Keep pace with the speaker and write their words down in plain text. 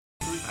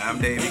I'm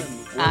Davey.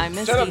 I'm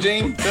Misty. Shut up,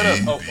 Gene. Shut up.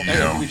 Oh, okay.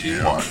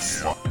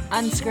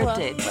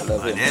 Unscripted. I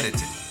love it. Unedited.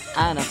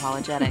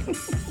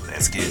 Unapologetic.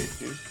 Let's get it.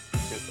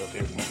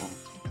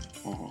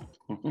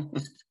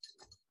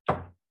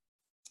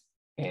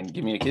 And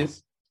give me a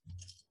kiss.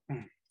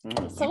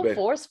 It's so better,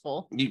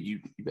 forceful. You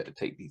better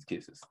take these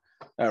kisses.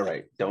 All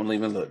right. Don't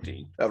even look,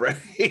 Gene. All right.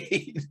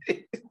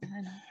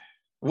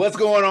 What's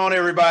going on,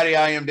 everybody?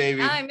 I am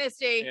Davey. I'm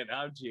Misty. And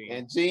I'm Gene.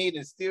 And Gene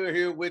is still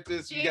here with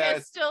us. Gene you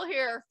guys is still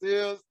here.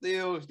 still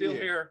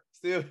here.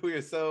 Still, we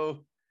are so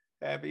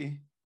happy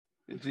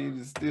that Gene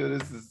is still.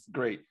 This is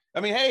great.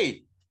 I mean,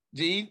 hey,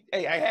 Gene.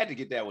 Hey, I had to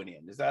get that one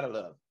in. It's out of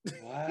love.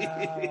 Wow.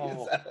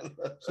 It's out of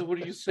love. So what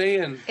are you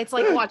saying? It's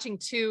like watching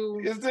two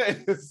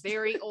It's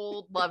very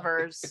old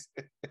lovers.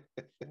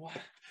 What?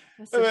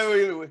 This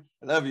I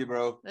love you,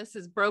 bro.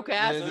 is broke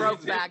ass, This broke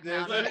is- back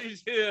this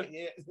now.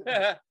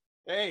 is-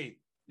 Hey,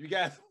 you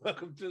guys,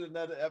 welcome to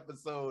another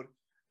episode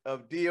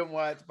of DM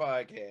Watch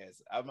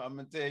Podcast. I'm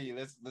gonna tell you,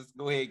 let's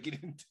go ahead and get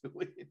into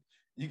it.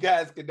 You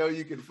guys can know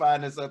you can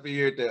find us up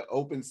here at the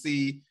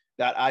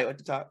OpenSea.io at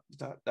the top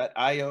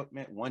 .io.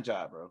 Man, one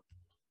job, bro.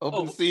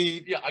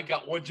 OpenSea. Yeah, I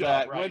got one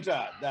job. Right. One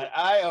job.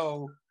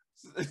 .io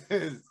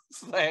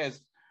slash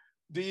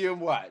DM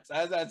Watch.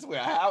 I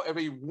swear,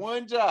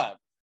 one job.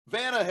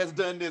 Vanna has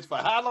done this for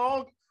how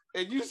long?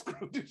 And you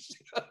screwed this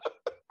shit up.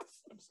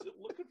 I'm still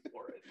looking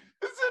for it.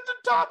 It's at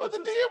the top of the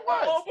DM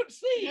Watch. Open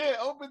C. Yeah,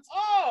 open.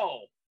 Oh.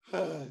 I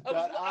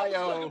was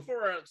 .io looking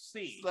for a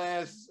C.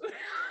 slash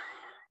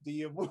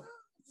DM Watch.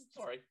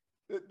 Sorry.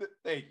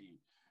 Thank you.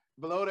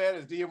 Below that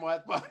is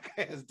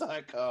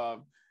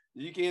DMWatchPodcast.com.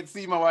 You can't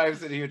see my wife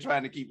sitting here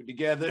trying to keep it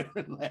together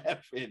and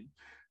laughing.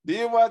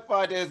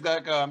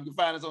 DMWatchPodcast.com. You can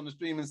find us on the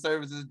streaming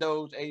services,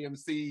 Doge,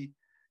 AMC,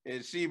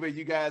 and Sheba.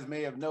 You guys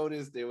may have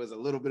noticed there was a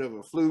little bit of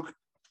a fluke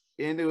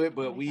into it,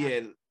 but we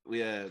had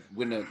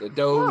when the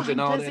Doge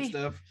and all that dizzy.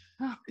 stuff.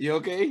 Oh. You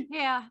okay?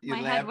 Yeah, You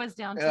my laugh- head was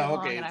down too Oh, long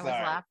okay, and I was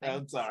sorry. laughing.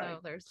 I'm sorry. So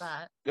there's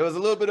that. There was a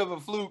little bit of a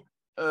fluke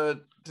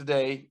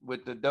today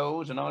with the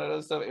Doge and all that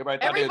other stuff. Everybody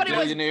thought Everybody they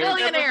were was billionaires.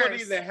 billionaires.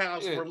 Everybody in the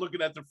house Yeah. were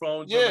looking at their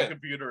phones Yeah. on their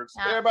computers.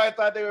 Yeah. Everybody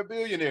thought they were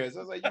billionaires. I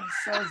was like, you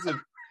sons of.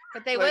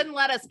 But they Like- wouldn't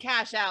let us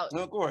cash out.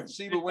 Of course,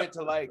 Sheba went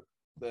to like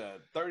the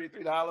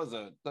 $33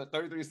 or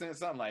 33 cents,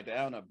 something like that.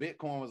 I don't know.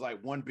 Bitcoin was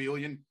like 1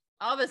 billion.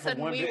 All of a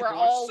sudden, one we bit were for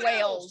all sale,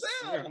 whales.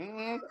 sale.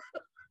 Mhm.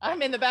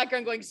 I'm in the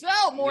background going,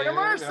 sell, Mortimer,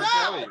 Yeah, I'm sell.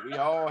 telling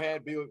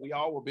you, we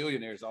all were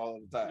billionaires all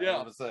the time. Yeah.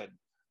 All of a sudden.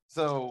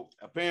 So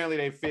apparently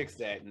they fixed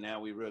that, and now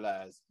we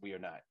realize we are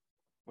not.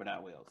 We're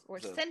not whales. We're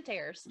So-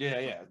 centaurs.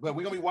 Yeah. But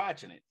we're gonna be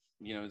watching it.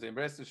 You know, and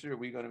rest assured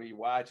we're gonna be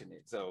watching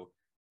it. So,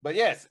 but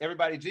yes,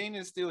 everybody, Gene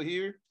is still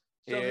here.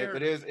 Still here.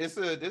 But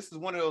this is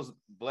one of those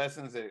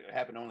blessings that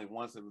happen only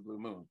once in the blue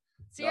moon.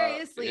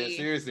 Seriously. Yeah,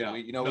 seriously. Yeah.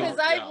 You know, Because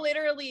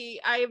Yeah.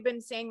 I've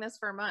been saying this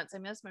for months. I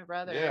miss my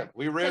brother. yeah,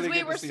 we Because rarely we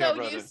get were to see our so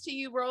brother. used to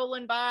you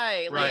rolling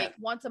by Right. like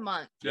once a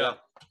month, Yeah.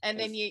 and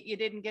then you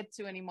didn't get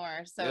to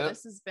anymore. So Yep.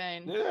 this has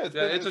been Yeah,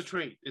 Yeah, it's a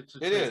treat. It's a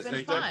It treat. is. It's been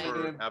Thank fun.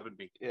 you for having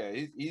me. yeah.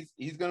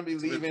 He's gonna be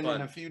It's been leaving in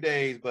fun. a few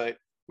days, but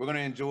we're gonna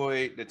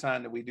enjoy the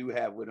time that we do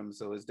have with him.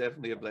 So it's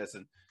definitely a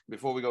blessing.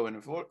 Before we go any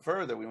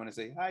further, we want to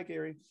say hi,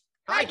 Carrie.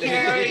 Hi,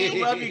 Carrie.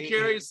 Love you,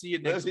 Carrie. See you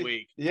next Love you.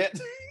 week. Yeah.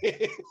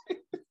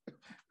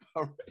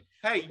 All right.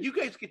 Hey, you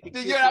guys get to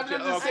Yeah, I'm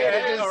just Okay,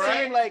 saying. all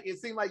right. It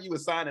seemed like you were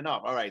signing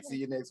off. All right. See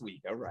you next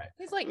week. All right.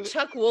 He's like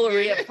Chuck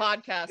Woolery at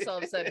podcasts. All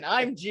of a sudden,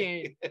 I'm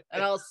Gene,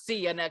 and I'll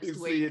see you next See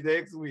you week.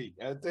 next week.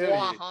 I'll tell you.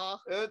 Waha.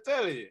 I'll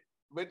tell you.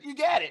 But you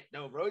got it,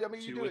 though, bro. I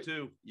mean, you 2 do and it.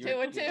 2. You're- 2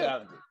 and you're 2.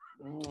 talented.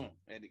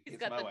 And He's it's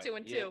got my the wife. 2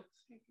 and Yeah. 2.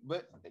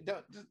 But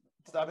don't just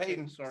stop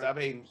hating. Sorry. Stop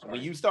hating. Sorry.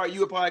 When you start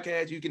you a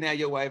podcast, you can have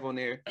your wife on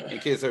there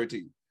and kiss her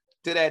too.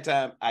 To that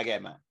time, I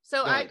got mine.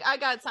 So Go ahead. I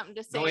got something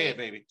to say. Go ahead,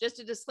 baby. Just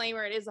a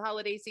disclaimer: it is the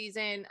holiday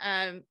season,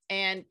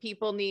 and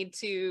people need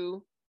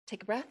to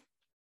take a breath,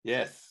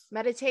 Yes,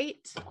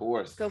 meditate, of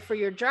course. go for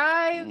your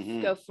drive,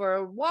 Mhm. go for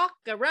a walk,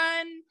 a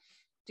run,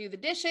 do the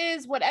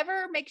dishes,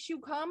 whatever makes you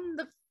calm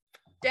the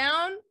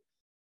down.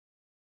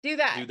 Do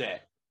that. Do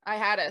that. I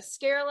had a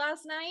scare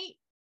last night.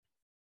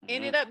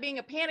 Ended up being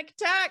a panic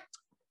attack.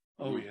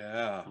 Oh,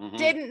 yeah. Mhm.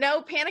 Didn't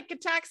know panic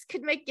attacks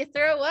could make you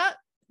throw up.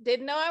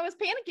 Didn't know I was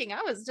panicking.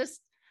 I was just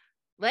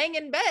laying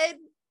in bed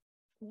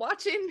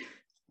watching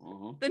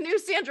Mhm. the new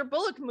Sandra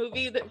Bullock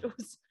movie that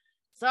was,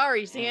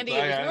 sorry, Sandy,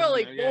 it was Yeah,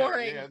 really yeah,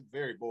 boring. Yeah, it's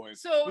very boring.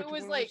 So Which it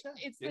was one like, that?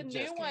 it's It the new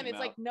just one. came It's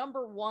like out.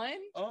 number 1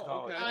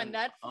 Oh, okay. on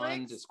Netflix.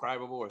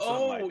 Undescribable or something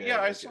Oh, like that.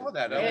 yeah, I saw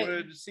that. I Yeah.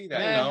 wanted to see that.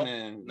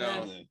 Yeah.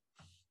 No.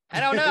 I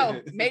don't know.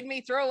 Made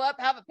me throw up,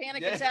 have a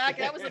panic Yeah. attack.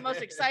 That was the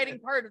most exciting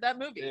part of that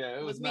movie. Yeah,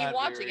 it was me not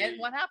watching very- it and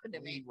what happened to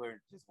We me. weren't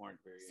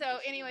very. So,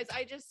 interested. anyways,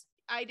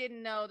 I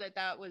didn't know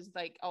that was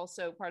like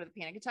also part of the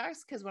panic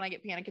attacks, because when I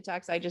get panic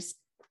attacks, I just,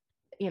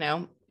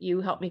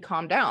 you help me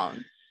calm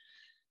down.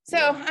 So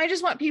Yeah. I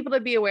just want people to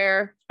be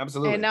aware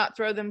Absolutely. and not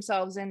throw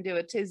themselves into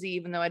a tizzy,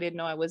 even though I didn't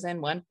know I was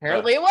in one.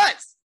 Apparently it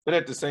was. But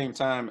at the same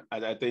time,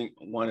 I think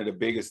one of the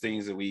biggest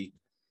things that we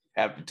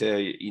have to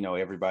tell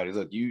everybody,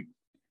 look, you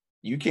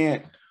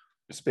can't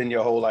spend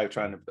your whole life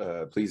trying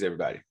to please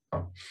everybody.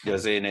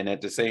 Does it? And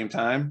at the same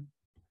time,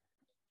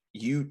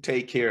 you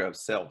take care of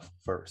self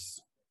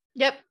first.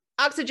 Yep.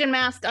 Oxygen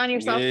mask on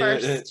yourself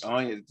first.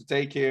 On you to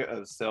take care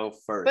of self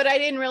first. But I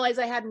didn't realize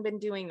I hadn't been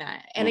doing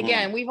that. And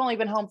again, we've only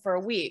been home for a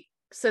week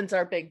since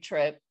our big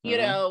trip, you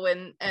know,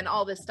 and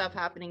all this stuff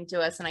happening to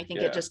us. And I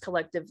think it just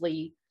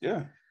collectively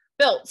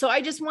built. So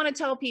I just want to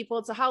tell people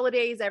it's the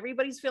holidays.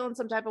 Everybody's feeling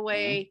some type of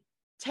way.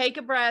 Take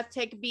a breath,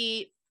 take a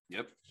beat.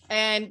 Yep.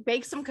 And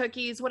bake some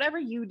cookies, whatever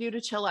you do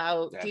to chill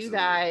out. Absolutely. Do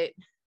that.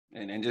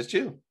 And just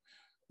chill.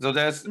 So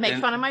that's make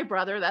fun of my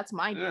brother. That's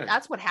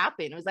that's what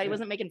happened. It was that he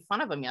wasn't making fun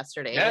of him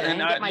yesterday. Yeah,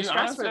 and I didn't get my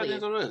stress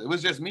relief. It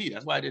was just me.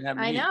 That's why I didn't have.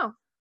 I know.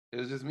 It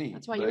was just me.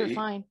 That's why you were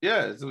fine.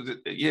 Yeah. So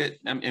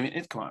I mean,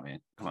 it's come on, man.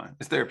 Come on.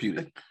 It's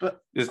therapeutic. But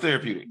it's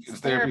therapeutic. It's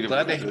therapeutic.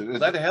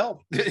 Glad to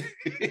help.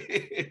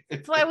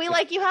 That's why we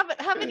like you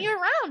having you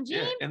around, Gene.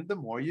 Yeah, and the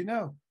more you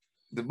know.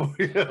 The more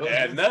you know.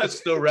 And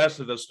that's the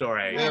rest of the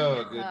story.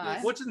 Oh,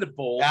 goodness. What's in the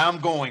bowl? I'm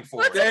going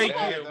for it. Thank you.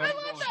 I love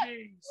that.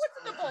 What's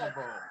in the bowl?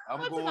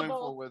 I'm going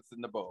for what's in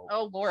the bowl.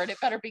 Oh Lord,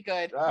 it better be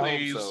good. I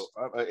hope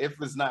so. If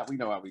it's not, we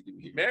know how we do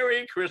here.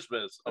 Merry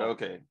Christmas. Oh.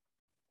 Okay.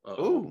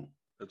 Ooh.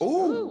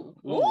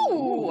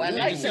 Ooh. I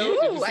like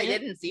it. I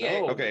didn't see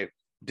it. Okay.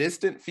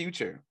 Distant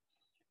future.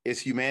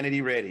 Is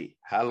humanity ready?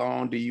 How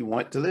long do you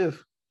want to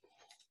live?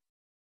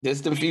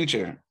 Distant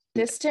future.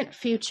 Distant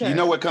future. You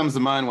know what comes to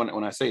mind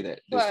when I say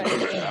that?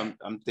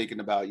 I'm thinking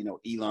about, you know,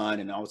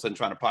 Elon and all of a sudden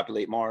trying to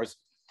populate Mars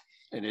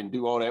and then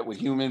do all that with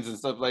humans and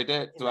stuff like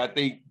that. So I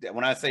think that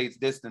when I say it's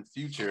distant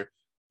future,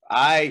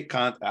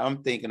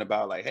 I'm thinking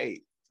about like,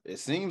 hey, it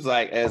seems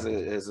like as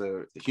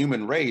a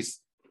human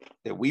race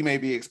that we may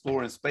be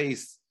exploring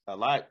space a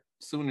lot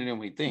sooner than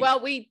we think.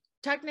 Well, we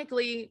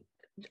technically,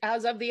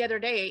 as of the other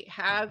day,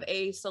 have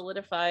a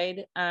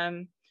solidified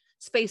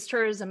space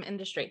tourism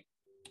industry.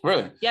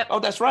 Really? Yep. Oh,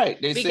 that's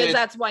right. Because said,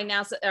 that's why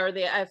NASA or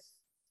the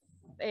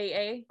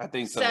FAA I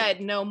think so.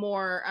 said no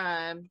more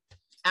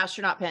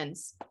astronaut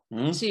pins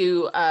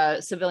to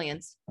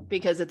civilians,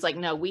 because it's like,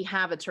 no, we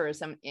have a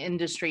tourism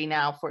industry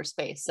now for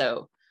space.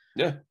 So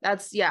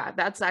that's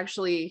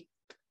actually,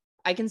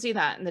 I can see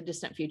that in the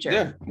distant future.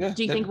 Yeah.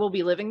 Do you think we'll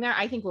be living there?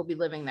 I think we'll be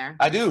living there.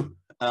 I do.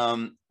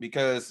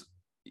 Because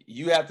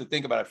you have to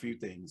think about a few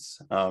things.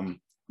 And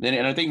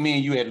I think me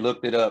and you had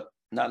looked it up.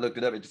 Not looked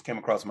it up, it just came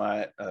across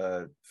my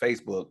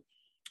Facebook,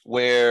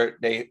 where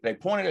they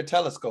pointed a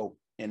telescope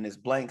in this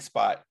blank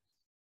spot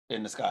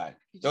in the sky.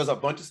 There was a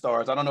bunch of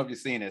stars. I don't know if you've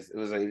seen this.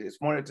 It's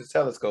pointed to a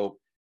telescope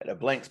at a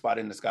blank spot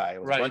in the sky.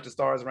 It was a bunch of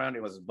stars around it.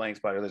 It was a blank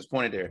spot. It was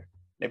pointed there.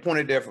 They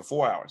pointed there for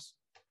 4 hours.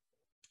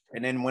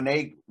 And then when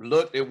they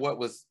looked at what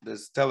was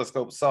this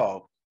telescope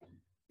saw,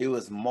 it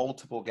was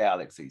multiple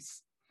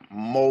galaxies,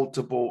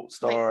 multiple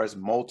stars,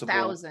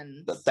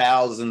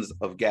 thousands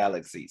of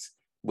galaxies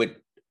with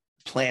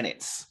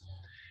planets.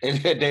 And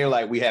they were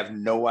like, we have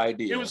no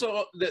idea. It was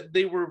that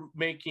they were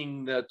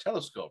making the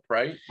telescope,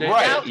 right?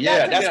 Right.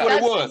 That's what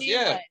it was.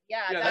 Yeah.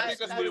 I think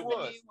that's what it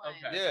was.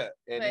 Okay.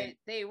 Yeah.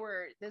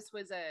 But this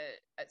was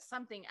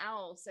something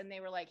else. And they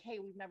were like, hey,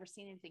 we've never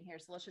seen anything here.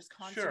 So let's just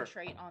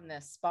concentrate on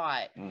this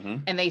spot.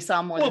 And they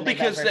saw more than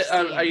because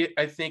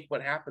I think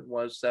what happened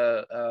was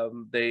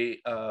they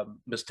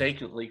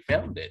mistakenly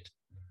found it.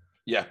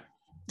 Yeah.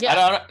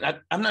 I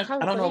don't know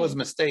if it was a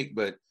mistake,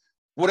 but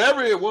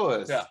whatever it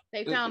was,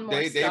 they found more.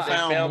 They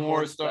found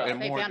more stars and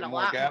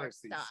more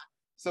galaxies.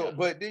 So,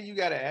 but then you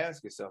got to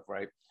ask yourself,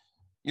 right?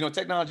 You know,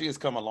 technology has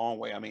come a long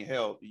way. I mean,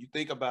 hell, you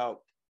think about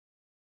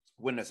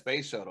when the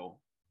space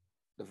shuttle,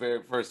 the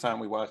very first time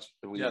we launched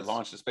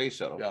the space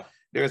shuttle.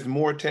 There's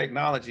more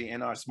technology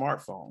in our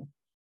smartphone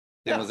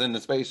than was in the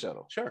space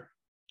shuttle. Sure,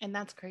 and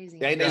that's crazy.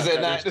 Is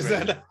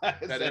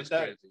that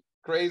crazy?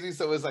 Crazy.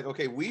 So it's like,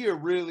 okay, we are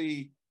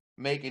really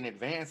making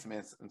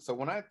advancements, and so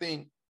when I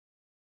think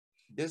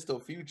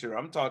distant future,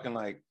 I'm talking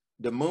like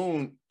the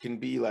moon can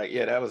be like,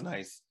 yeah, that was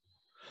nice,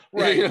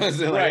 right? You know what I'm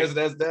saying?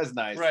 Like, that's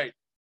nice, right?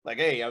 Like,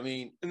 hey, I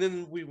mean, and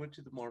then we went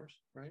to the Mars,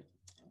 right?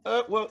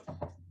 Well,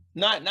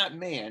 not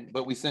man,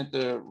 but we sent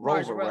the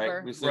rover,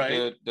 right? We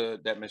sent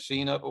that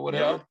machine up or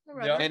whatever.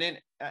 And then,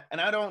 and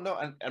I don't know,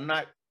 I'm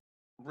not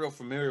real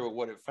familiar with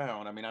what it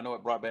found. I mean, I know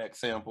it brought back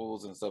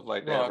samples and stuff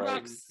like that,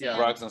 right?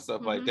 Rocks and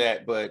stuff like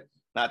that, but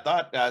I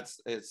thought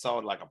it saw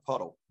like a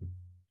puddle.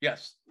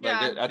 Yes.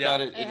 I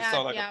thought it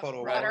saw like a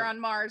puddle of water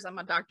on Mars. I'm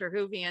a Dr.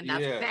 Whovian.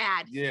 That's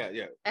bad.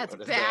 Yeah. That's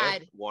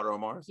bad. Water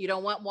on Mars? You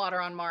don't want water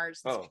on Mars.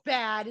 It's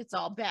bad. It's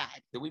all bad.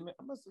 Did we?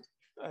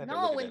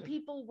 No, when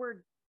people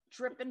were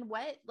dripping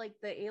wet, like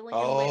the alien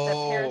with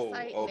the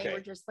parasite, and they were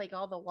just like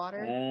all the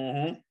water.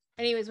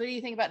 Anyways, what do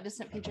you think about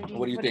distant future?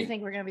 What do you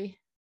think we're gonna be?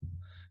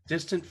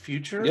 Distant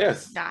future?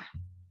 Yes. Nah.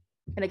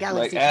 In a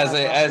galaxy. Like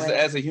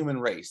as a human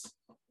race.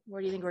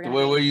 Where do you think we're gonna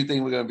be? Where do you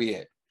think we're gonna be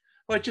at?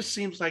 Well, it just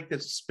seems like the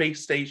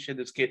space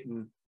station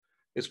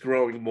is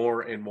growing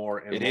more and more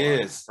and more. It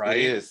is, right?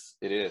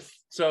 It is.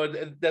 So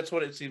that's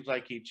what it seems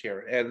like each year.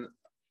 And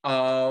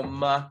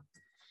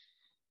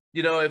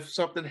you know, if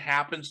something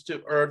happens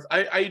to Earth,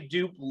 I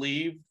do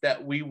believe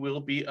that we will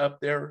be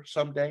up there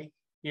someday.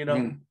 You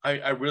know,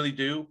 I really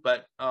do.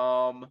 But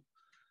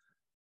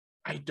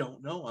I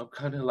don't know. I'm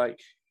kind of like,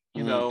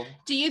 you know.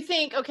 Do you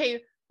think,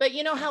 okay, but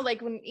you know how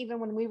like even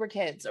when we were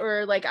kids,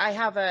 or like I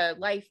have a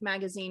Life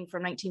magazine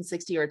from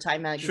 1960 or a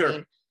Time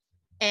magazine,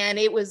 and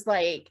it was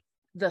like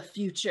the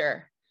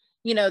future,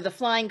 you know, the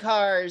flying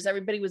cars,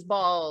 everybody was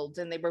bald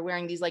and they were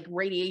wearing these like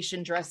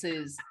radiation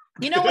dresses.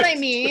 You know what I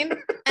mean?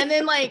 And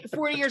then like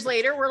 40 years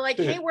later, we're like,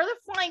 hey, we're the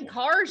flying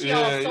cars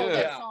y'all sold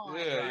us on.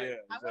 I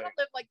want to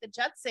live like the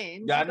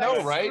Jetsons. Yeah, I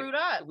know, right? Screwed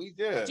up.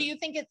 Do you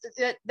think it's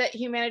that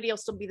humanity will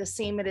still be the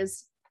same it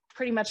is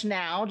pretty much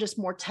now, just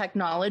more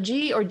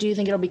technology, or do you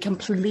think it'll be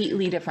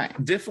completely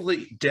different?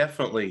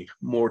 Definitely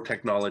more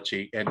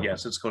technology, and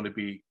yes, it's going to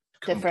be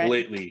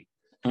completely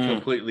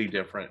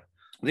different.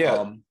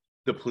 Yeah,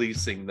 the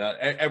policing,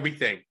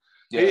 everything.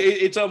 Yeah.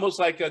 It's almost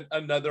like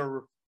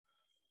another,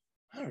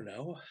 I don't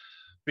know,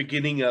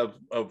 beginning of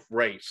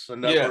race.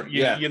 Another,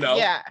 you know,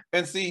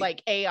 and see,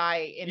 like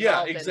AI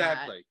involved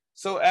exactly. In that.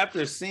 So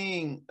after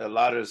seeing a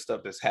lot of the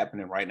stuff that's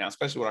happening right now,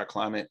 especially with our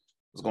climate,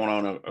 what's going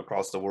on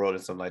across the world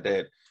and something like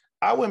that,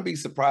 I wouldn't be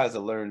surprised to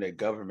learn that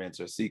governments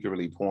are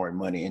secretly pouring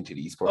money into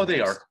these programs. Oh,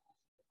 they are.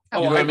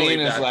 You know what I mean?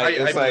 It's like, you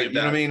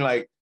know what I mean?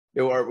 Like,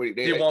 they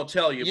won't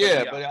tell you.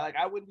 But like,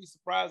 I wouldn't be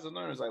surprised to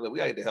learn. It's like, look, we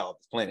got to get the hell off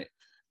this planet.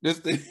 This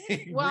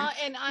thing. Well,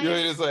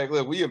 it's like,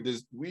 look, we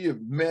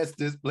have messed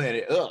this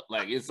planet up.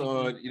 Like, it's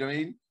on, you know what I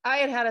mean? I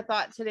had a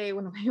thought today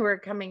when we were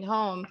coming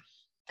home,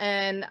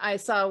 and I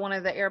saw one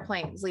of the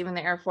airplanes leaving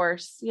the Air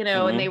Force, you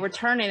know, and they were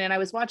turning, and I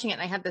was watching it,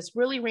 and I had this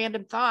really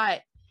random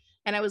thought.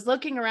 And I was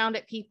looking around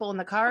at people in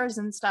the cars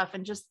and stuff.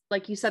 And just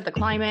like you said, the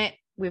climate,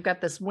 we've got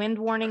this wind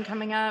warning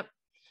coming up.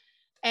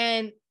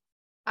 And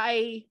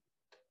I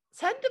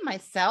said to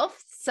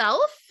myself,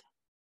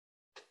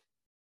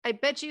 I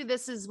bet you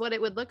this is what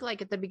it would look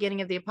like at the beginning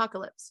of the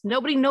apocalypse.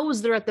 Nobody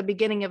knows they're at the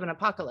beginning of an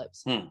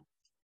apocalypse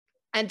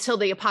until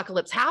the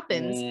apocalypse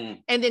happens.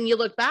 And then you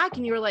look back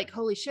and you're like,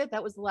 holy shit,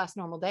 that was the last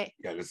normal day.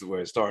 Yeah, this is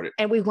where it started.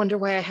 And we wonder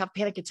why I have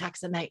panic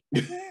attacks at night.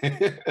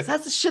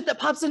 That's the shit that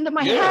pops into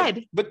my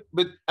head. But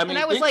I mean, and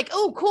I was like,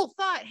 oh, cool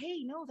thought.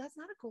 Hey, no, that's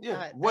not a cool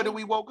thought. What did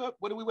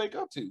we wake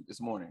up to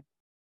this morning?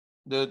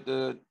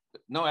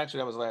 No, actually,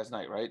 that was last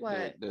night, right?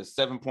 What? The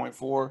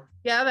 7.4.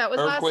 Yeah, that was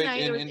last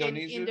night. In it was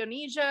Indonesia. in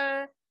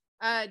Indonesia.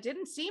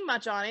 Didn't see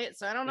much on it,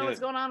 so I don't know what's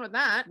going on with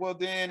that. Well,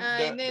 then,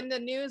 and then the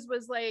news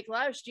was like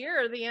last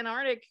year, the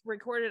Antarctic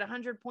recorded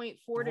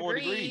 100.4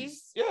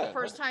 degrees. Yeah,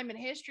 first time in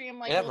history. I'm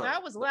like, well,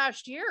 that was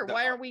last year.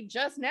 Why are we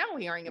just now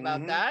hearing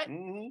about that?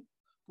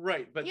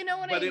 Right, but you know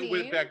what I mean? But it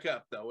went back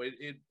up though.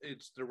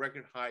 It's the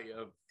record high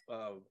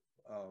of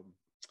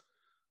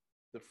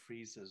the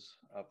freezes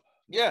up.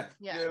 Yeah.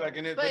 Like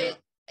but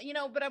you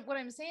know, but what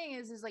I'm saying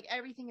is like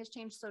everything has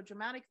changed so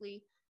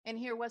dramatically. And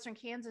here, Western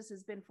Kansas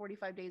has been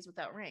 45 days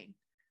without rain,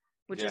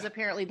 which is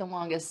apparently the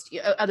longest,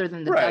 other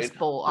than the Dust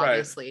Bowl,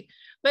 obviously.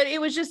 But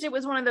it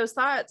was one of those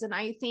thoughts. And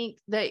I think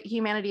that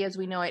humanity as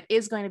we know it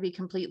is going to be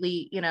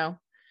completely, you know,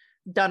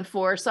 done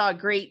for. Saw a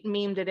great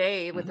meme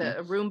today with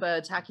a Roomba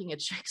attacking a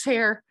chick's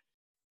hair.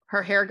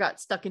 Her hair got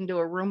stuck into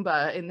a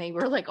Roomba and they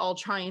were like all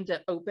trying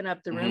to open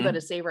up the Roomba to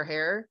save her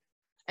hair.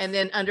 And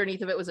then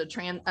underneath of it was a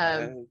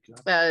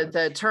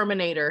the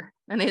Terminator,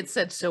 and it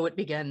said, "So it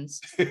begins."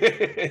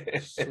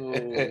 So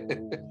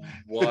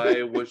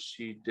why was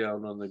she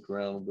down on the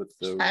ground with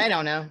the? I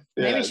don't know.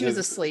 Maybe she was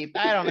asleep.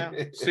 I don't know.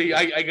 See,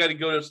 I got to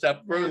go a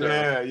step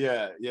further.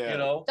 Yeah. You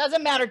know,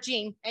 doesn't matter,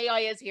 Gene. AI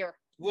is here.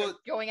 Well,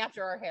 going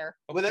after our hair.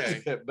 But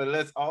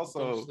let's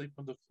also don't sleep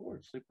on the floor.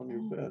 Sleep on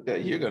your bed. Yeah,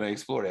 you're gonna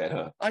explore that,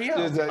 huh? I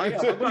am.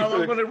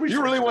 I'm gonna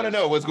you really want to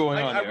know what's going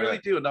on? I really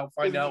do, and I'll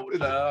find out.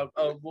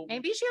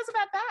 Maybe she has a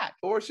bad back,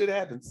 or shit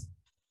happens.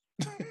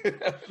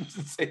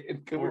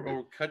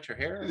 or cut your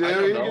hair.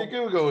 Yeah, you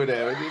can go with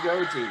that. You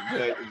go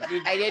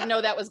to. I didn't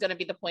know that was going to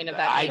be the point of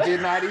that. I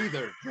did not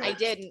either. I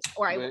didn't,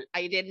 or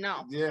I didn't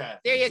know. Yeah.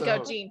 There you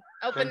go, Gene.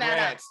 Open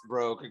that up,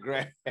 bro.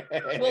 Congrats.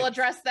 We'll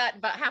address that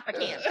about half a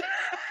can.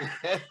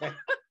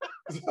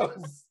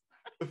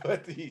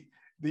 But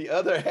the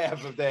other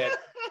half of that,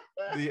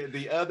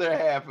 the other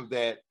half of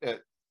that.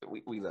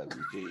 We love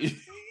you, G.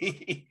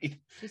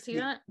 You see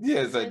that?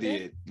 Yes, I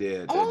did.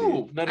 Yeah.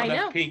 Oh, none of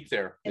that pink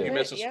there. You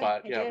missed a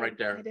spot. Yeah, right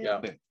there. Yeah.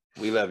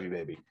 We love you,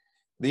 baby.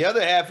 The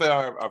other half of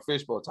our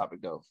fishbowl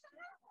topic, though.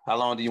 How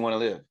long do you want to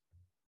live?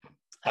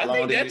 I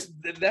think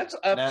that's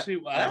up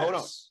to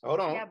us.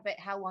 Hold on. Yeah, but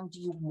how long do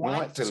you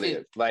want to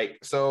live? Like,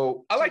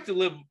 so I like to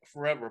live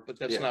forever, but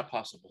that's not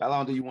possible. How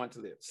long do you want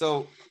to live?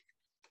 So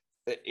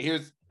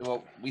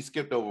we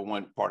skipped over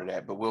one part of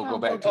that, but we'll go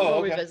back to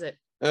we'll revisit.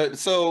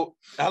 So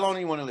how long do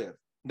you want to live?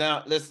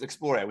 Now let's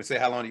explore that. We say,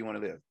 how long do you want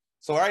to live?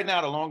 So right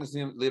now, the longest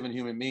living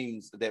human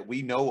beings that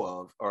we know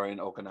of are in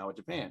Okinawa,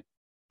 Japan.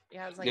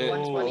 Yeah, it's like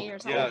 120 or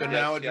something.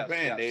 Okinawa,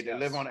 Japan. They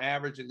live on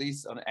average, at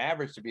least on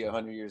average, to be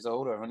 100 years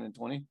old or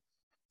 120,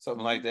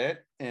 something like that.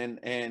 And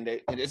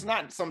it's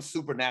not some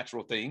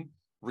supernatural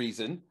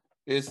reason.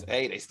 It's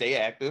they stay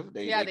active.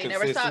 They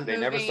never stop moving.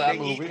 They never stop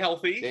moving.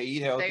 They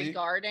eat healthy. They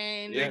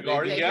garden. They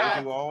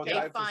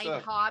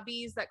find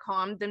hobbies that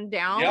calm them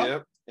down.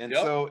 Yep. And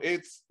so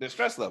the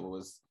stress level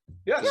is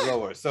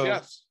lower.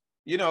 So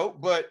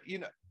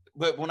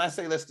but when I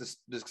say let's just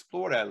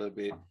explore that a little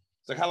bit,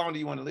 it's like, how long do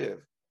you want to live?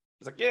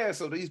 It's like, yeah,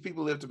 so these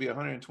people live to be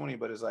 120,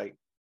 but it's like,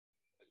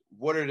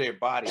 what are their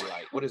body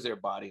like? What is their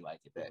body like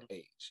at that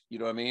age? You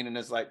know what I mean? And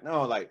it's like,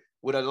 no, like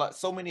with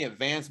so many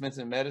advancements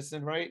in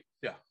medicine, right?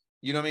 Yeah.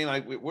 You know what I mean?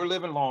 Like we're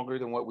living longer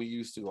than what we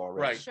used to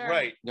already. Right, sure.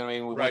 Right. You know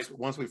what I mean?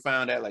 Once we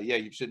found out, like, yeah,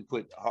 you shouldn't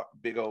put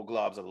big old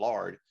globs of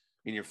lard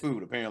in your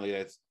food. Apparently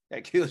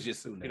that kills you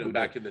soon. You know,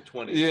 back in the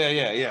 20s.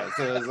 Yeah.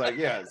 So it's like,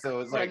 so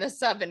it's like in the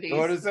 70s.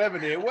 Or the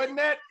 70s. It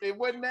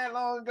wasn't that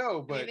long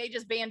ago. But they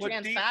just banned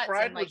trans fats. Deep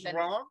fried was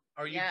wrong?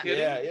 Are you kidding?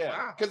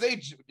 Yeah.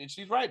 Because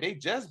she's right. They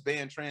just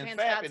banned trans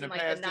fat in the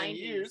past 10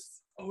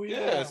 years. Oh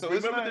yeah. So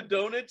remember the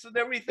donuts and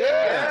everything?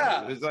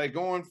 Yeah. It's like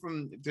going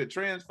to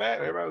trans fat.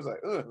 Everybody was like,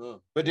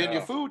 ugh. But then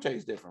your food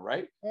tastes different,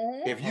 right?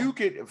 If you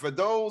could, for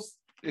those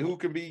who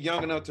can be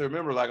young enough to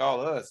remember, like all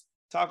of us,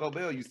 Taco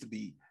Bell used to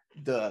be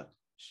the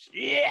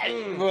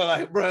shit.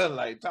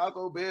 Like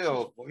Taco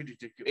Bell. Why did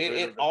you get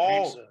it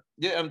all pizza?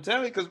 Yeah, I'm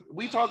telling you, because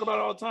we talk about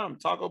it all the time.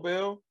 Taco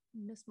Bell.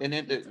 And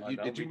then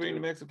did you bring the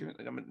Mexican?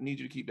 I'm gonna need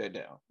you to keep that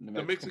down.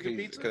 The Mexican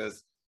pizza,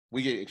 because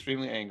we get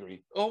extremely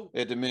angry. Oh,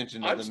 at the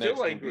mention of I'm the still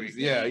Mexican angry.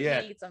 Pizza.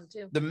 Yeah. Eat some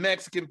too. The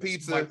Mexican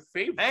pizza. My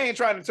favorite. I ain't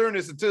trying to turn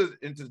this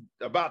into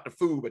about the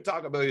food, but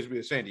Taco Bell, you should be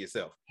ashamed of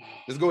yourself.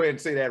 Let's go ahead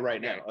and say that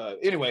right now.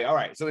 Anyway, all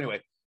right. So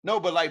anyway, no,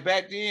 but like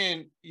back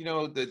then, you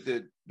know,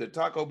 the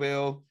Taco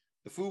Bell,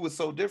 the food was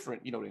so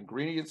different. You know, the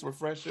ingredients were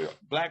fresher,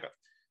 black.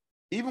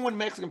 Even when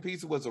Mexican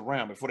pizza was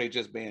around before they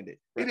just banned it,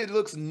 it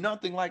looks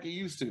nothing like it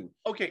used to.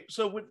 Okay,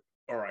 so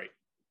all right.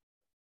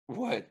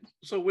 What?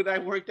 So when I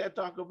worked at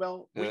Taco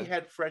Bell, we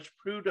had fresh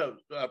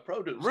produce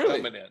really?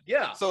 coming in.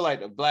 Yeah. So like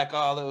the black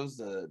olives,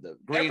 the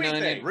green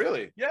onion,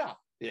 really? Yeah.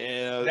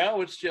 Yeah.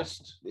 Now it's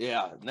just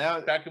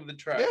now back of the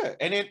truck. Yeah.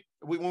 And then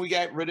when we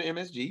got rid of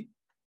MSG,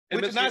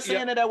 which is not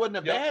saying that wasn't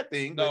a bad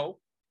thing. No.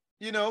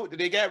 But, you know,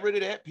 they got rid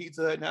of that.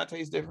 Pizza Hut now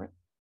tastes different.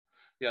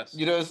 Yes.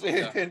 You know what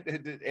I'm saying?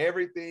 Yeah.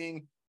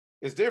 Everything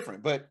is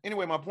different. But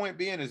anyway, my point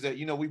being is that,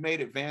 you know, we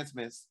made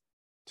advancements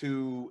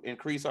to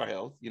increase our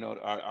health, you know,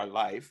 our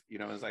life, you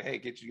know, it's like, hey,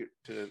 get you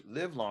to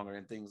live longer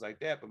and things like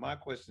that. But my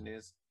question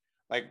is,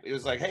 like, it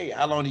was like, hey,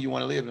 how long do you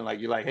want to live? And like,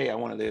 you're like, hey, I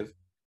want to live.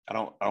 I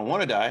don't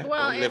want to die.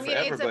 Well, I mean,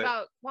 forever, it's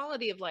about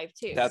quality of life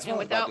too. That's and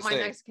without my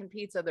Mexican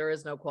pizza, there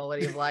is no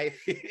quality of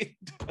life.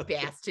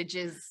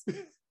 Bastages,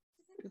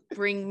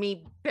 bring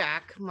me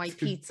back my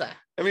pizza.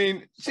 I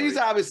mean, she's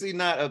obviously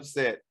not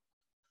upset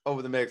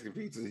over the Mexican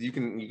pizza. You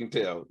can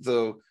tell.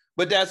 So,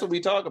 but that's what we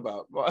talk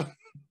about.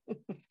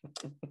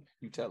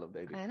 You tell them,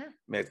 baby. I know.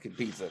 Mexican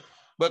pizza.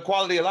 But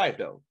quality of life,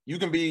 though. You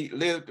can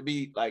live to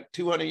be like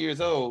 200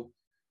 years old,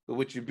 but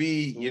would you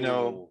be, you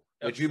know,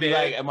 would you be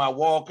like, am I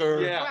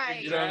walker? Yeah,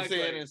 right. You know what I'm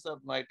saying? And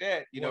something like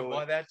that. You know,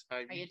 by that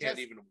time, you can't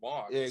even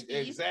walk.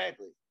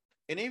 Exactly.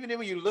 And even then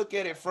when you look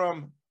at it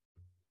from,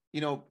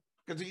 you know,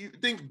 because you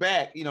think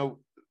back, you know,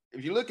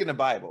 if you look in the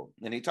Bible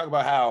and they talk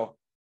about how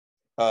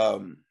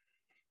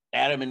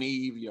Adam and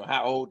Eve, you know,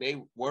 how old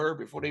they were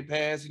before they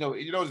passed, you know,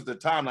 the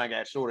timeline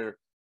got shorter.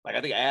 Like,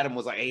 I think Adam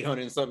was like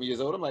 800 and something years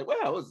old. I'm like,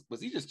 wow,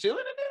 was he just chilling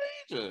at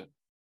that age?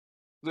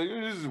 Or, like,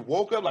 he just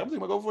woke up like, I'm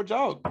going to go for a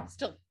jog.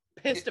 Still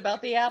pissed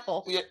about the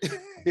apple. Yeah.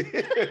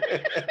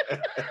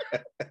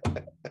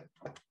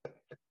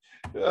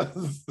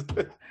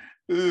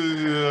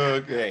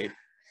 Okay.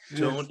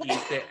 Don't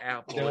eat the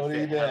apple. Don't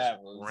eat the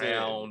apple.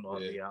 Round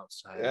on the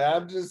outside.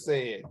 I'm just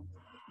saying.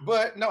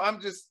 But no,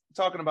 I'm just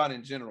talking about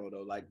in general,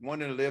 though. Like,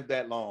 wanting to live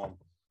that long,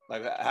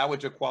 like, how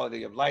would your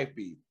quality of life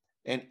be?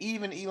 And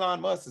even Elon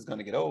Musk is going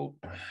to get old.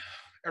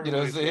 You know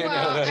what I'm saying?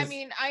 Well, I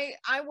mean,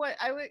 I would,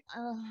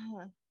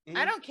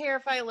 I don't care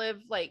if I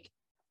live like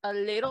a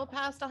little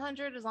past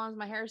 100, as long as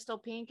my hair is still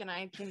pink and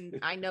I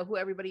know who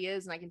everybody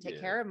is and I can take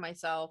care of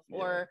myself,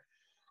 or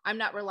I'm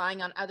not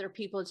relying on other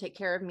people to take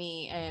care of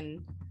me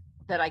and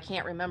that I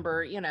can't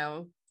remember, you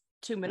know,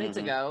 2 minutes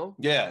ago.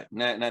 Yeah.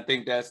 And I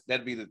think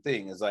that'd be the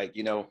thing, is like,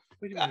 you know,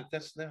 wait a minute,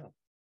 that's now.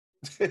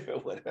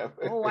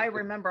 Whatever. Oh, I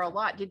remember a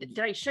lot. Did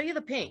I show you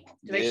the pink?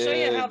 Did I show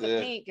you how the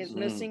pink is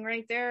missing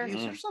right there? Is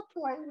there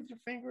something wrong with your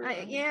finger?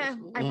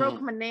 I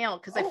broke my nail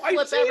because I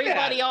flipped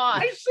everybody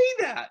off. I see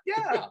that.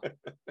 Yeah.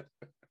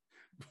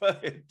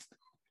 But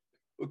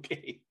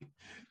okay.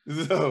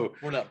 So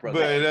we're not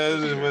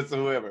brothers. But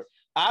whatsoever.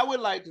 I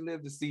would like to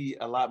live to see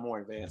a lot more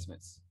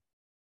advancements.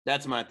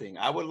 That's my thing.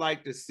 I would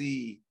like to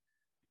see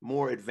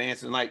more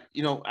advancements. Like,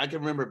 you know, I can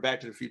remember Back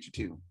to the Future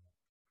 2.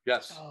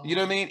 Yes. You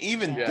know what I mean?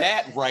 Even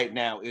that right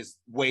now is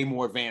way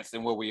more advanced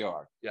than where we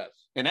are. Yes.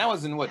 And that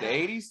was in what, the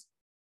 80s?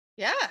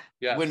 Yeah.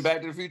 Yes. When Back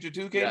to the Future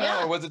 2 came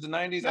out, or was it the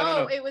 90s? No, I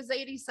don't know. it was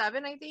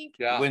 87, I think.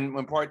 Yeah.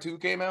 When part 2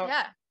 came out?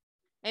 Yeah.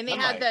 And they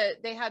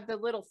had the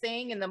little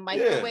thing and the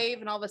microwave,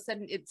 and all of a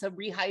sudden it's a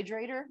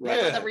rehydrator. Right.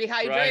 It's a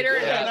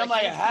rehydrator. And I'm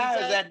like, how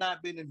has that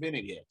not been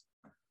invented yet?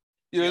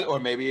 You know, or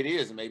maybe it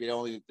is, and maybe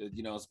only,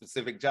 you know,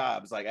 specific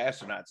jobs like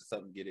astronauts or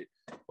something get it.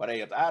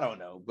 I don't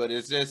know, but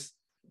it's just,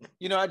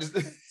 you know,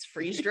 it's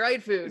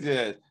freeze-dried food.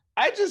 Yeah,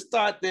 I just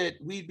thought that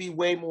we'd be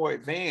way more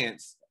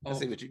advanced. I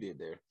see what you did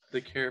there.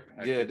 The care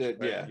package.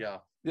 Yeah.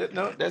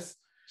 No, that's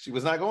She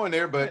was not going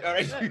there, but all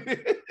right.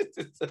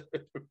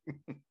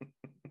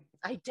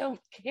 I don't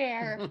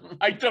care.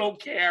 I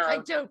don't care. I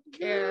don't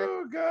care.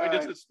 Oh, God. Why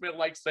does it smell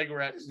like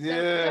cigarettes?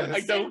 Yeah.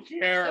 I don't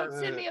care. Don't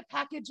send me a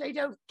package. I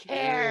don't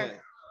care.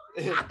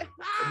 Yeah.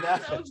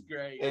 That was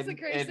great. It's the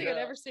greatest thing I've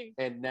ever seen.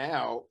 And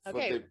now,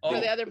 okay, for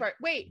the other part.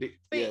 Wait,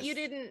 but you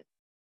didn't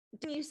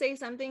you say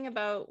something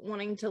about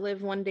wanting to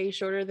live one day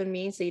shorter than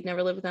me, so you'd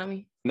never live without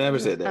me? Never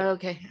said that. Oh,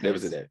 okay. Never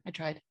said that. I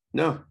tried.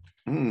 No.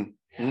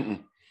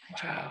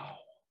 Wow.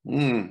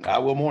 I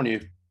will warn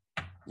you.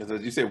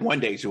 Because you said 1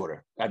 day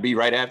shorter. I'd be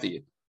right after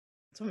you.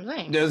 That's what I'm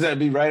saying. Does that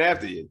be right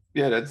after you?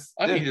 Yeah, that's.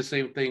 I mean the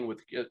same thing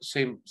with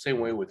same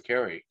way with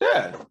Carrie.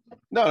 Yeah.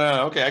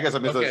 No. Okay, I guess I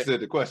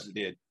misunderstood the question.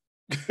 Then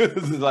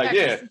it's like,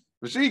 yeah.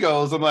 When she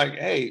goes, I'm like,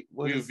 hey,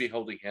 we would be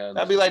holding hands.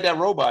 I'd be like that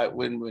robot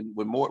when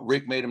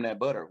Rick made him that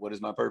butter. What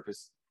is my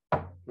purpose?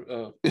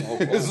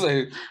 It's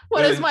like,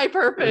 what is my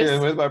purpose? Yeah,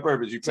 what's my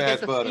purpose? You pass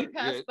butter. You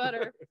pass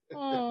butter.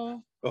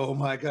 Oh. Oh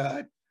my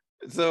God.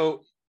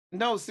 So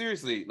no,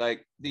 seriously,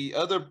 like the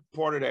other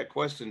part of that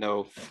question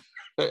though,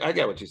 I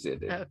got what you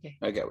said there. Okay.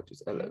 I got what you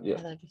said. I love you.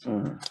 I love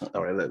you.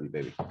 All right, I love you,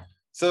 baby.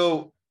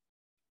 So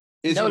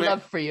no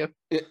love for you.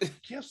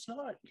 Guess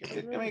not.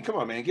 I mean, come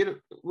on, man.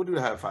 We'll do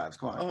the high fives.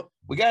 Come on.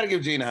 We got to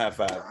give Gene a high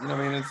five. You know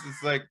what I mean?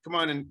 It's like, come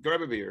on and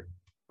grab a beer.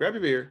 Grab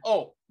your beer.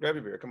 Oh, grab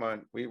your beer. Come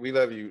on. We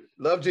love you.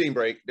 Love Gene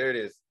break. There it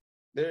is.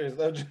 There it is.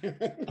 Love Gene.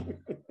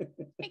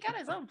 He got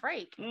his own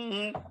break.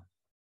 Mm-hmm.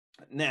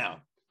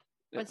 Now.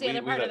 What's the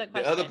other part of the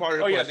question? The other part of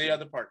the question. Yeah, the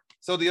other part.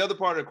 So the other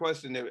part of the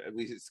question that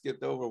we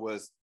skipped over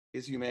was,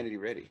 is humanity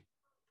ready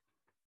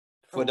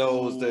for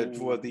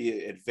for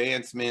the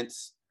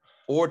advancements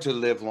or to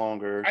live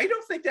longer? I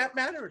don't think that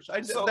matters.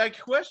 That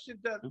question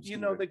that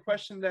the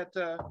question that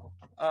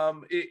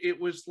it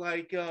was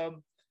like I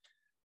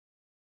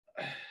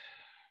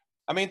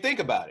mean, think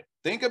about it.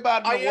 Think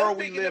about the world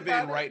we live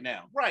in right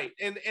now. Right.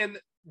 And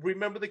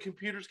remember the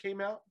computers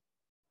came out?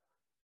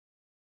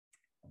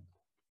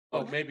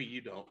 Oh, maybe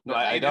you don't. No,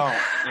 I don't.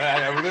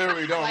 I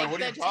literally don't. Like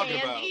what are you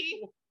talking about?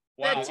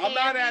 Wow, I'm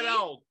not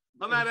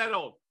that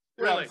old.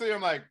 Really? Yeah,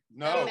 I'm like,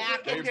 no.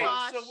 Okay,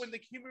 so when the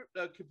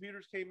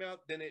computers came out,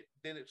 then it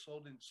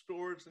sold in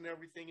stores and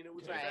everything, and it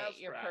was right.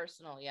 Your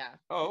personal, yeah.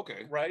 Oh,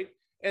 okay. Right,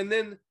 and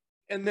then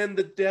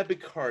the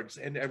debit cards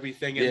and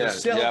everything, and the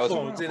cell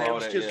phones, and it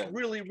was just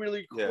really,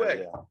 really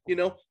quick. Yeah. You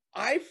know,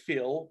 I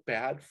feel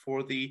bad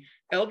for the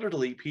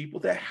elderly people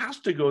that has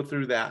to go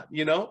through that.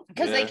 You know,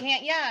 because they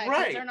can't. Yeah,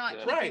 right. They're not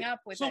keeping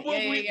up with it. So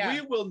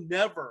we will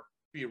never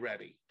be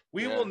ready.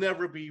 We will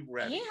never be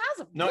ready. He has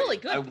a really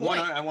good point.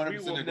 I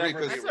 100%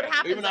 agree. That's what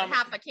happens at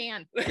half a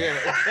can. Yeah.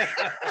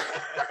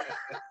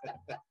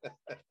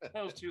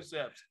 That was 2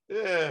 sips.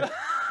 Yeah.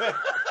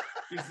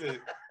 He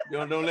said,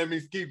 don't let me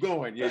keep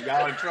going. Yeah,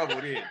 y'all in trouble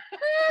then.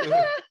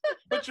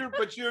 But you're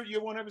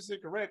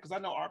 100% correct, because I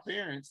know our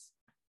parents.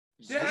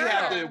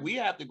 Yeah. We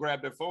have to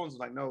grab their phones.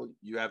 Like, no,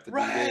 you have to do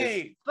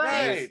this.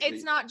 But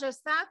it's not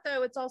just that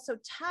though. It's also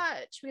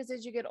touch, because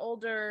as you get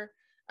older,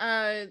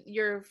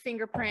 your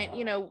fingerprint,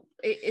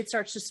 it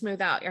starts to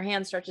smooth out. Your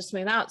hands start to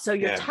smooth out. So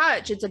your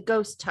touch, it's a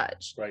ghost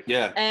touch. Right.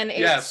 Yeah. And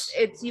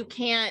it's you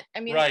can't.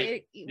 I mean,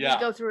 we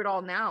go through it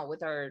all now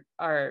with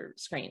our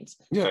screens.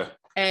 Yeah.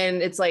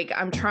 And it's like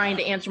I'm trying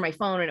to answer my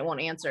phone and it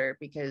won't answer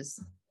because.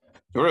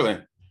 Really.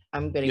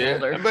 I'm getting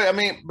older.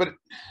 But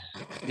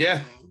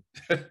yeah.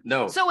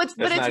 No. So it's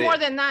more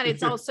than that.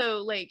 It's also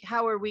like,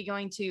 how are we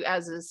going to,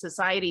 as a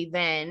society,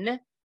 then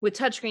with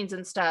touchscreens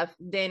and stuff,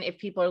 then if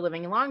people are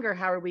living longer,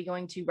 how are we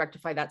going to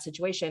rectify that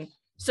situation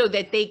so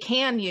that they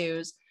can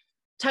use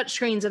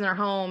touchscreens in their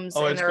homes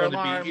and their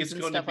alarms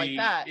and stuff like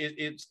that?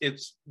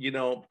 It's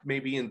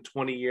maybe in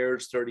 20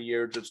 years, 30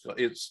 years,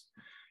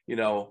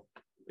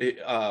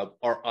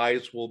 our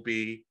eyes will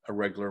be a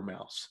regular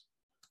mouse.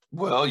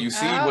 Well, you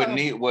see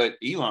what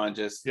Elon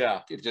just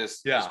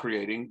is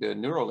creating, the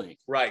Neuralink.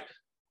 Right.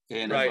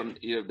 And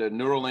the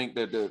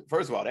Neuralink,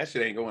 first of all, that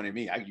shit ain't going in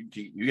me.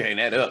 You hang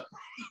that up.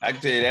 I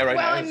can tell you that right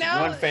now.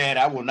 That's one fad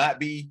I will not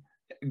be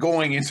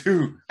going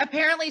into.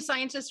 Apparently,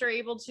 scientists are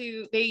able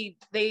to.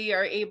 They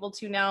are able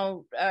to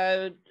now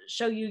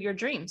show you your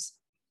dreams.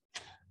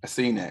 I've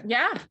seen that.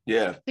 Yeah.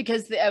 Yeah.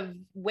 Because of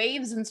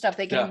waves and stuff,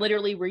 they can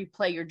literally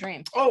replay your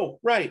dreams. Oh,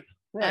 right.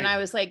 Right. And I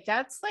was like,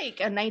 that's like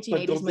a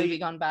 1980s movie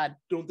gone bad.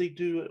 Don't they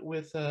do it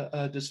with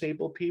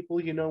disabled people,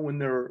 when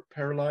they're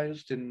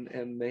paralyzed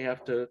and they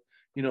have to,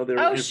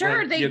 they're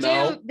sure they do.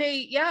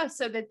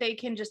 So that they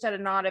can just at a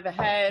nod of a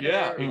head.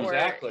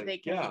 Exactly. Or they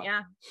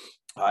can,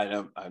 I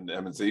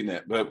haven't seen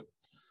that, but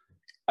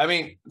I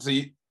mean,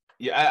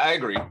 I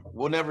agree.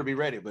 We'll never be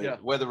ready,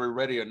 but whether we're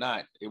ready or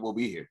not, it will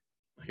be here.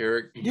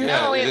 Here, it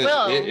will.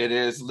 It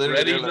is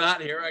literally ready,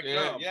 not here. I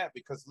come. Yeah,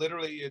 because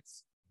literally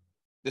it's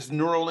this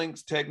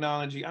Neuralink's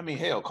technology. I mean,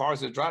 hell,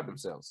 cars that drive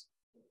themselves,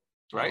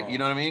 right? You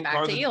know what I mean?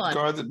 Back to Elon.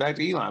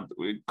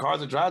 Cars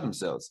that drive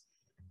themselves.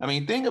 I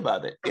mean, think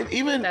about it.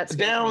 Even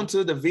down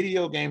to the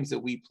video games that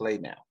we play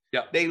now.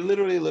 Yeah, they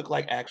literally look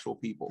like actual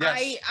people.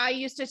 Yes. I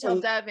used to tell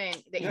Devin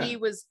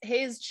that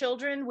his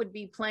children would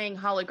be playing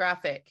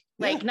holographic,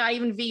 like not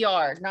even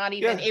VR, not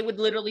even. It would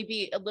literally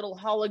be a little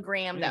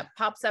hologram that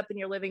pops up in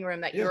your living room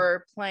that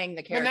you're playing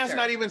the character. And that's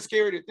not even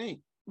scary to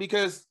think,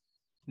 because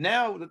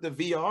now the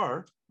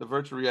VR, the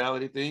virtual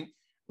reality thing.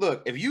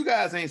 Look, if you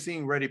guys ain't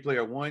seen Ready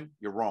Player One,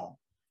 you're wrong.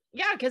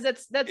 Yeah, because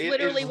that's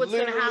literally what's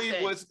going to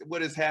happen.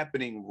 What is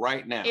happening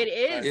right now. It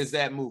is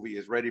that movie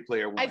is Ready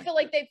Player One. I feel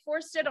like they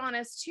forced it on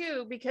us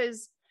too,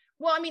 because,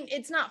 well, I mean,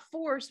 it's not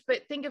forced,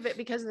 but think of it,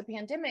 because of the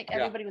pandemic,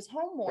 everybody was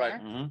home more. Right.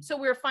 Mm-hmm. So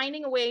we're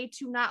finding a way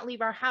to not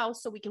leave our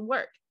house so we can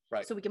work,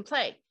 so we can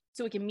play,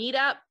 so we can meet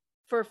up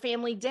for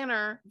family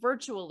dinner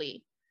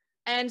virtually.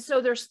 And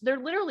so they're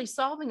literally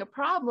solving a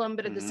problem,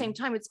 but at the same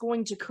time, it's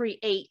going to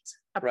create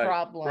a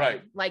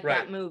problem like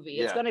that movie.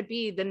 It's going to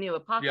be the new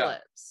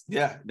apocalypse.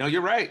 Yeah, no,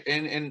 you're right.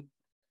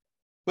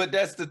 But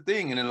that's the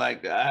thing. And then,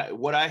 like,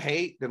 what I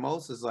hate the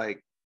most is,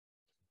 like,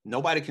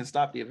 nobody can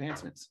stop the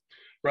advancements.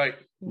 Right.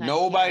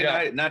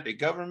 Nobody, not the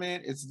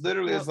government. It's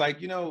literally, it's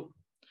like,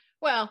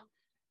 well,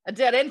 a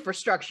dead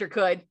infrastructure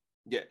could.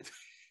 Yeah.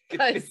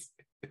 Because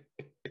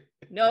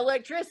no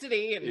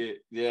electricity. And,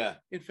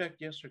 in fact,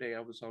 yesterday I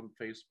was on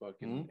Facebook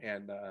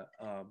and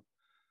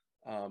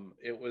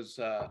it was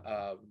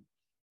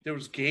there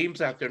was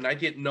games out there, and I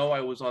didn't know I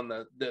was on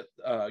the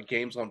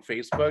games on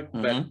Facebook,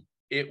 but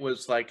it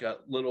was like a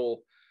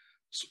little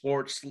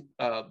sports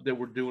that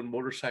were doing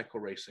motorcycle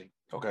racing.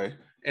 Okay.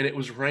 And it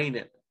was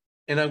raining.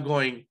 And I'm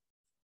going,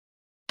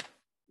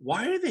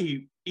 why are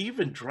they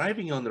even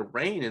driving on the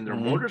rain in their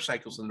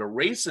motorcycles and they're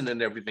racing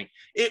and everything?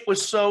 It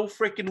was so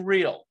freaking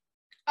real.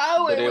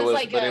 Oh, but it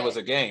was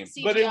a game.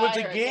 CGI, but it was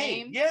a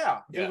game. Yeah,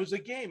 it was a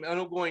game. And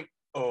I'm going,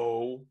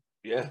 oh,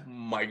 yeah,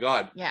 my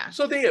God. Yeah.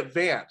 So they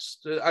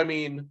advanced. I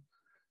mean,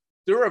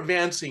 they're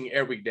advancing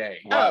every day.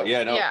 Wow.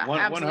 Yeah, no,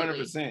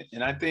 100%.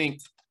 And I think,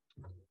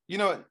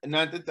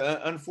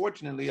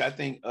 unfortunately, I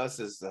think us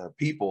as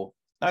people,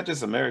 not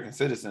just American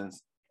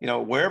citizens,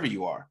 wherever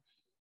you are,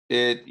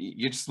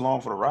 you're just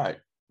along for the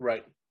ride.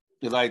 Right.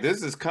 You're like,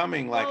 this is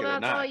coming like it or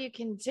not. That's all you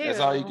can do. That's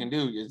all you can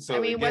do. So I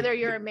mean, whether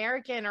you're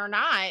American or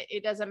not,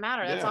 it doesn't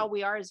matter. That's all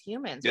we are as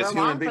humans. We're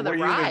along for the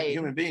ride.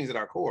 Human beings at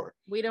our core.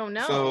 We don't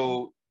know.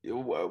 So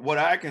what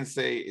I can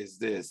say is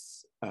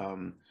this: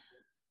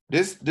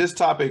 this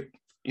topic,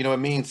 it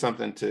means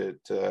something to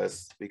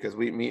us, because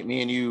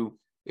me and you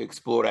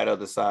explore that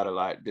other side a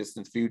lot.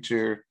 Distant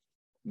future,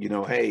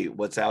 hey,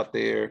 what's out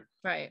there?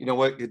 Right.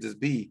 What could this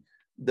be?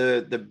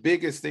 The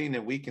biggest thing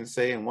that we can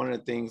say, and one of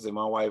the things that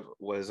my wife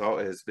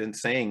has been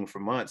saying for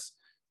months,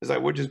 is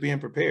like, we're just being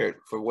prepared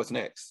for what's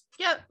next.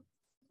 Yep.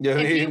 Yeah,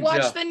 if you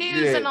watch the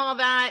news and all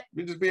that,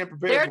 we're just being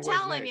prepared. They're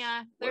telling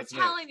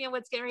you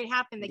what's going to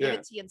happen. They give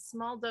it to you in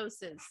small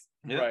doses.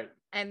 Yeah. Right.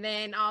 And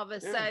then all of a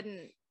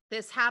sudden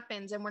this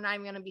happens and we're not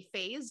even going to be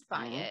fazed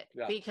by it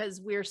because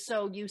we're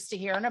so used to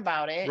hearing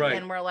about it. Right.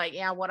 And we're like,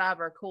 yeah,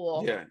 whatever,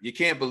 cool. Yeah. You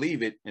can't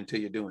believe it until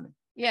you're doing it.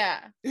 Yeah.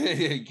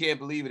 You can't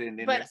believe it, and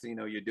then next thing you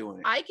know, you're doing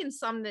it. I can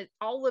sum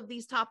all of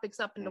these topics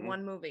up into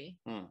one movie.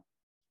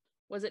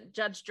 Was it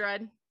Judge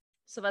Dredd?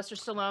 Sylvester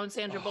Stallone,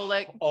 Sandra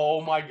Bullock.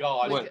 Oh my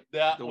God. What,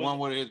 the one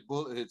where his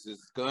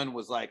gun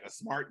was like a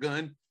smart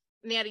gun?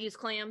 And he had to use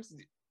clams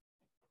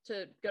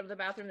to go to the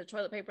bathroom, the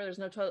toilet paper. There's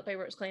no toilet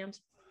paper, it's clams.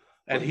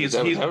 And he's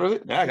really?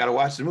 Now I gotta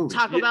watch the movie.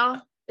 Taco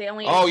Bell.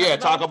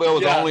 Taco Bell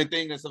was the only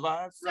thing that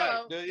survived.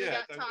 So we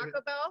got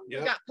Taco Bell. We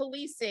got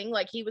policing,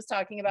 like he was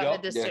talking about in the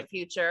distant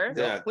future.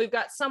 Yeah. We've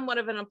got somewhat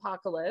of an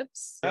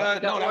apocalypse.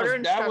 That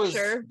was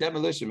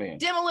Demolition Man.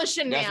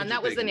 Demolition Man.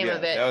 That was the name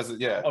of it.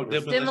 That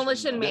was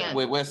Demolition Man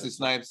with Wesley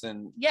Snipes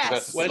and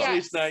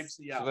Wesley Snipes.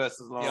 Yeah.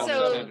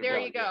 So there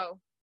you go.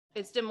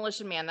 It's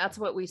Demolition Man. That's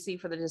what we see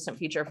for the distant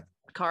future.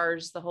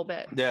 Cars, the whole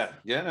bit. Yeah.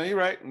 No, you're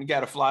right. And you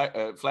got a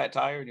flat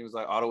tire, and he was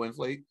like auto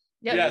inflate.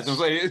 Yep.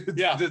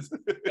 Yeah,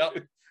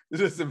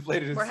 just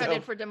inflated. We're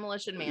headed for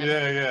Demolition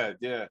Man.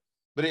 Yeah.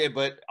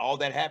 But all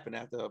that happened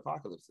after the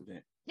apocalypse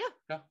event.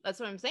 Yeah, that's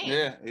what I'm saying.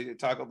 Yeah,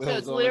 Taco Bell. So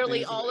it's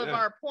literally all of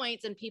our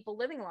points and people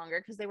living longer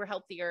because they were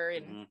healthier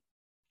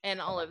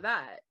and all of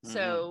that.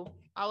 So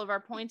all of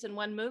our points in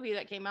one movie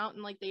that came out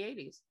in like the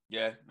 80s.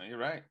 Yeah, no, you're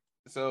right.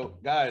 So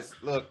guys,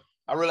 look,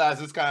 I realize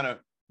this kind of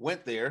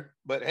went there,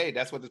 but hey,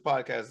 that's what this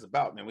podcast is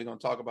about, man. We're gonna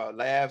talk about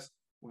laughs.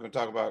 We're going to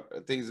talk about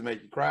things that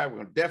make you cry. We're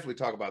going to definitely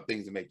talk about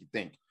things that make you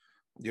think.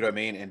 You know what I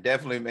mean? And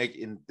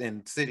definitely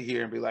and sit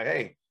here and be like,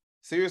 hey,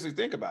 seriously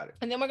think about it.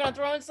 And then we're going to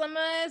throw in some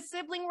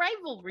sibling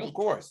rivalry. Of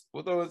course.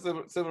 We'll throw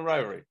in sibling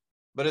rivalry.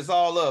 But it's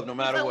all love, no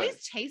matter what. He's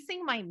always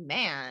chasing my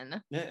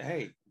man. Yeah,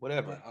 hey,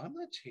 whatever. I'm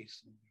not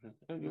chasing.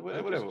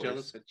 Whatever. I'm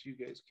jealous that you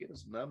guys get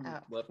us. And I'm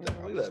left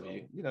out. We love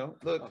you.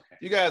 Look,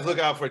 you guys look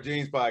out for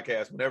Gene's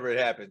podcast whenever it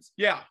happens.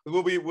 Yeah,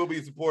 we'll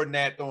be supporting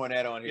that, throwing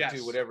that on here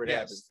too. Whatever it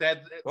happens.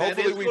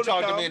 Hopefully we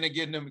talk him into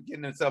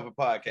getting himself a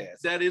podcast.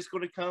 That is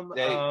going to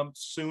come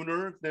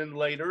sooner than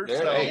later.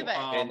 So,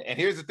 and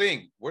here's the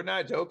thing: we're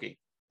not joking.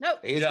 Nope.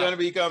 He's going to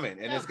be coming,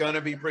 and it's going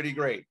to be pretty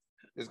great.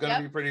 It's going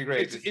to be pretty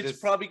great. It's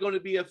probably going to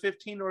be a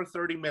 15 or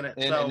 30 minutes.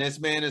 And this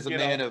man is a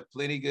man of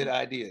plenty good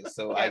ideas.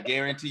 So I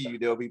guarantee you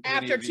there'll be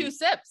plenty after 2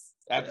 sips.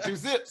 After 2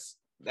 sips.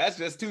 That's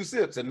just 2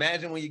 sips.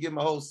 Imagine when you give him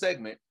a whole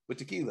segment with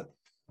tequila.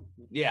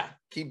 Yeah,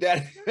 keep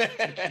that.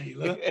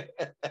 Tequila.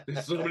 Did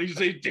somebody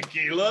say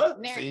tequila?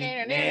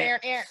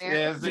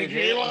 Yes,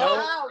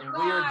 tequila. And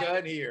we are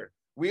done here.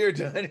 We are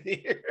done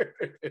here.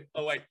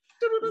 Oh, wait.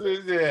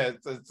 Yeah,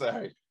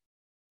 sorry.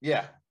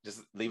 Yeah,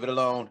 just leave it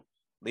alone.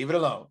 Leave it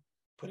alone.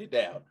 Put it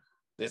down.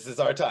 This is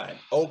our time.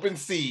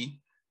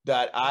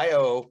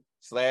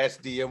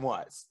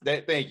 OpenSea.io/DMWatts.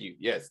 Thank you.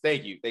 Yes,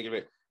 thank you. Thank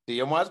you.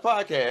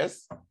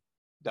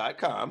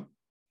 DMWattsPodcast.com.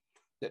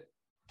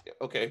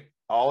 Okay.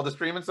 All the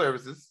streaming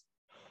services.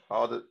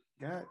 All the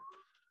God,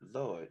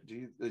 Lord,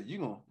 Jesus, you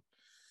know.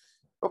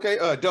 Okay,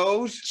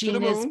 Doge.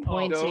 Gene is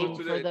pointing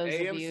for those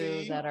AMC of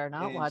you that are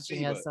not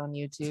watching us on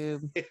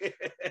YouTube.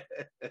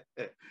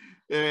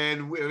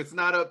 And it's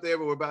not up there,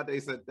 but we're about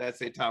to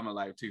say Time of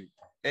Life too.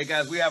 Hey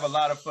guys, we have a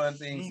lot of fun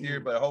things here,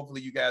 but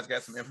hopefully you guys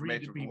got some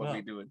information from what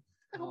we're doing.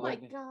 Oh my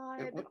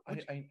God.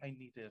 I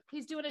need to.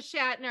 He's doing a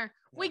Shatner.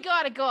 We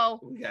gotta go.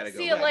 We gotta go.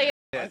 See you later.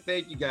 Yeah,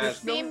 thank you guys.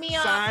 Beam me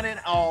up. Signing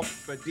off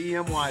for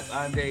DM Watts.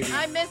 I'm Davey.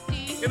 I'm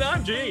Misty. And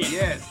I'm G.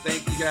 Yes,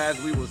 thank you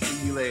guys. We will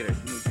see you later.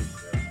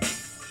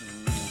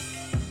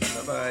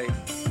 Bye-bye.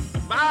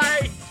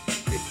 Bye.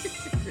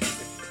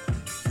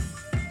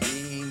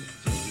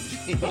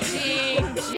 Gene.